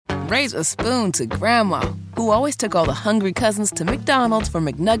raise a spoon to Grandma, who always took all the hungry cousins to McDonald's for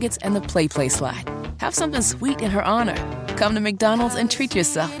McNuggets and the Play Slide. Have something sweet in her honor. Come to McDonald's and treat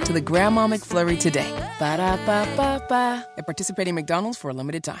yourself to the Grandma McFlurry today. Ba-da-ba-ba-ba. At participating McDonald's for a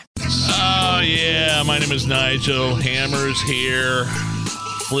limited time. Oh, yeah. My name is Nigel. Hammer's here.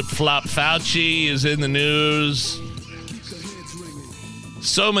 Flip-flop Fauci is in the news.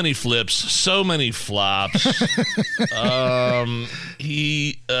 So many flips, so many flops.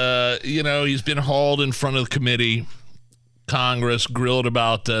 He's been hauled in front of the committee, Congress, grilled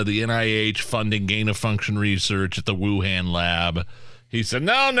about the NIH funding gain-of-function research at the Wuhan lab. He said,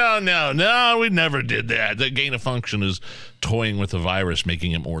 no, we never did that. The gain-of-function is toying with the virus,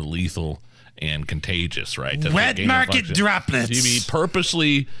 making it more lethal and contagious, right? That's wet market droplets. He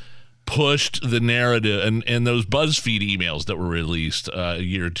purposely pushed the narrative, and those BuzzFeed emails that were released a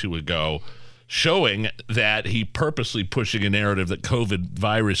year or two ago showing that he purposely pushing a narrative that COVID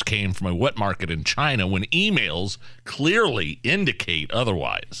virus came from a wet market in China when emails clearly indicate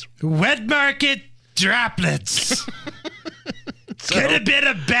otherwise. Wet market droplets. Could have been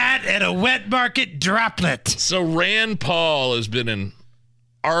a bat and a wet market droplet. So Rand Paul has been an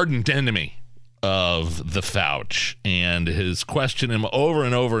ardent enemy of the Fauci and has questioned him over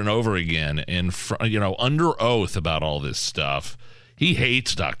and over and over again and under oath about all this stuff. He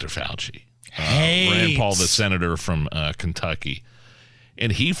hates Dr. Fauci. Rand Paul, the senator from Kentucky.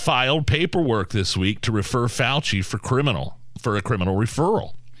 And he filed paperwork this week to refer Fauci for a criminal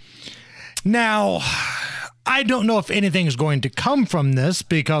referral. Now, I don't know if anything's going to come from this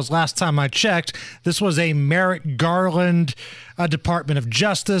because last time I checked, this was a Merrick Garland Department of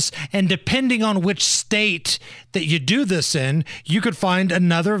Justice. And depending on which state that you do this in, you could find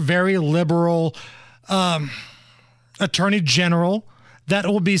another very liberal attorney general that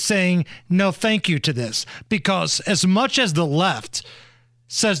will be saying no thank you to this. Because as much as the left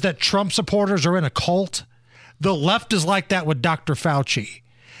says that Trump supporters are in a cult, the left is like that with Dr. Fauci.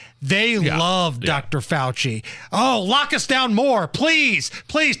 They love Dr. Fauci. Oh, lock us down more. Please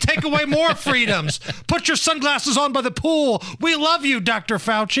take away more freedoms. Put your sunglasses on by the pool. We love you, Dr.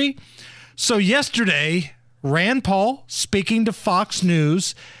 Fauci. So yesterday, Rand Paul, speaking to Fox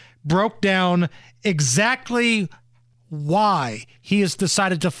News, broke down exactly why he has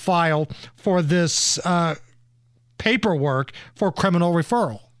decided to file for this paperwork for criminal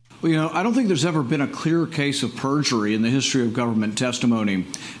referral. Well, I don't think there's ever been a clear case of perjury in the history of government testimony,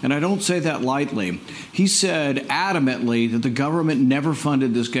 and I don't say that lightly. He said adamantly that the government never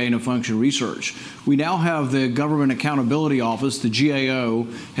funded this gain-of-function research. We now have the Government Accountability Office, the GAO,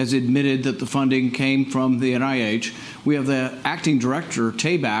 has admitted that the funding came from the NIH. We have the acting director,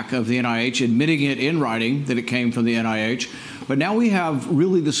 Tabak, of the NIH, admitting it in writing that it came from the NIH. But now we have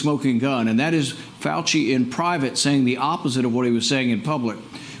really the smoking gun, and that is Fauci in private saying the opposite of what he was saying in public.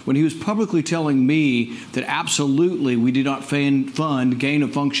 When he was publicly telling me that absolutely we did not fund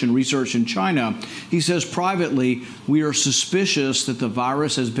gain-of-function research in China, he says privately, we are suspicious that the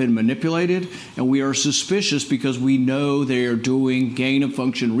virus has been manipulated, and we are suspicious because we know they are doing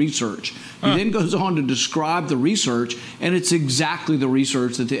gain-of-function research. He then goes on to describe the research, and it's exactly the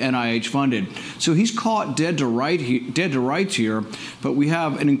research that the NIH funded. So he's caught dead to rights here, but we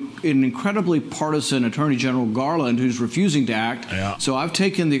have an incredibly partisan Attorney General Garland who's refusing to act. Yeah. So I've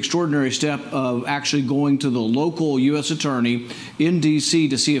taken the extraordinary step of actually going to the local U.S. attorney in D.C.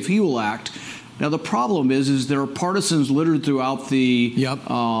 to see if he will act. Now, the problem is there are partisans littered throughout the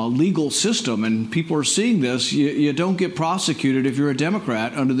legal system, and people are seeing this. You don't get prosecuted if you're a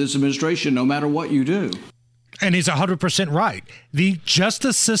Democrat under this administration, no matter what you do. And he's 100% right. The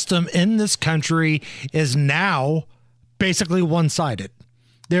justice system in this country is now basically one-sided.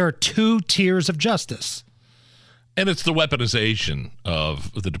 There are two tiers of justice. And it's the weaponization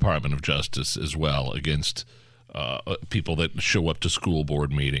of the Department of Justice as well against people that show up to school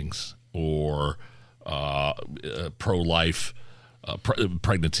board meetings or pro-life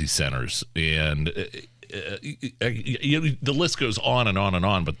pregnancy centers. And the list goes on and on and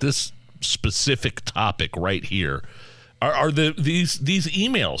on. But this specific topic right here are these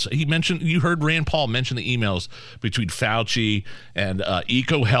emails. He mentioned, you heard Rand Paul mention the emails between Fauci and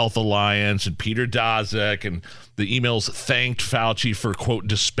Eco Health Alliance and Peter Daszak, and the emails thanked Fauci for, quote,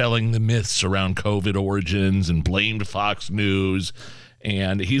 dispelling the myths around COVID origins and blamed Fox News.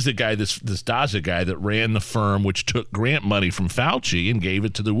 And he's the guy, this Daszak guy, that ran the firm which took grant money from Fauci and gave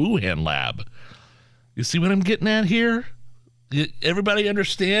it to the Wuhan lab. You see what I'm getting at here? Everybody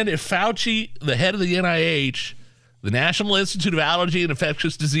understand? If Fauci, the head of the NIH, The National Institute of Allergy and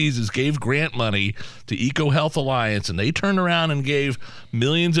Infectious Diseases gave grant money to EcoHealth Alliance, and they turned around and gave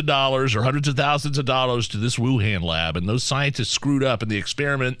millions of dollars or hundreds of thousands of dollars to this Wuhan lab, and those scientists screwed up in the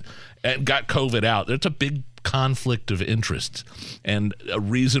experiment and got COVID out. There's a big conflict of interest and a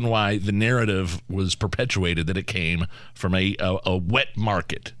reason why the narrative was perpetuated that it came from a wet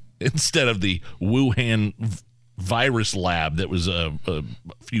market instead of the Wuhan virus lab that was a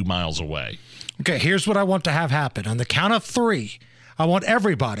few miles away. Okay, here's what I want to have happen. On the count of 3, I want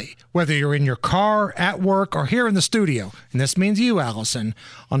everybody, whether you're in your car, at work, or here in the studio, and this means you, Allison,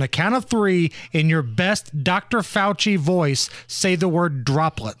 on the count of 3, in your best Dr. Fauci voice, say the word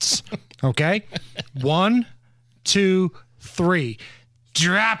droplets. Okay? 1, 2, 3.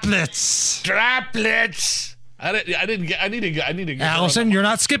 Droplets. Droplets. I need to get Allison, you're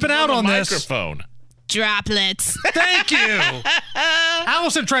not skipping out on this. Microphone. Droplets. Thank you.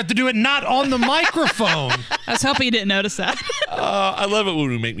 Allison tried to do it not on the microphone. I was hoping you didn't notice that. I love it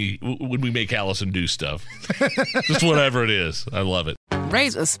when we make Allison do stuff. Just whatever it is. I love it.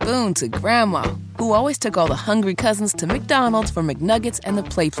 Raise a spoon to Grandma, who always took all the hungry cousins to McDonald's for McNuggets and the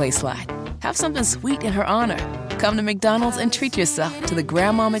Play Slide. Have something sweet in her honor. Come to McDonald's and treat yourself to the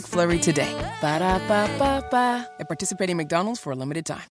Grandma McFlurry today. Ba-da-ba-ba-ba. At participating McDonald's for a limited time.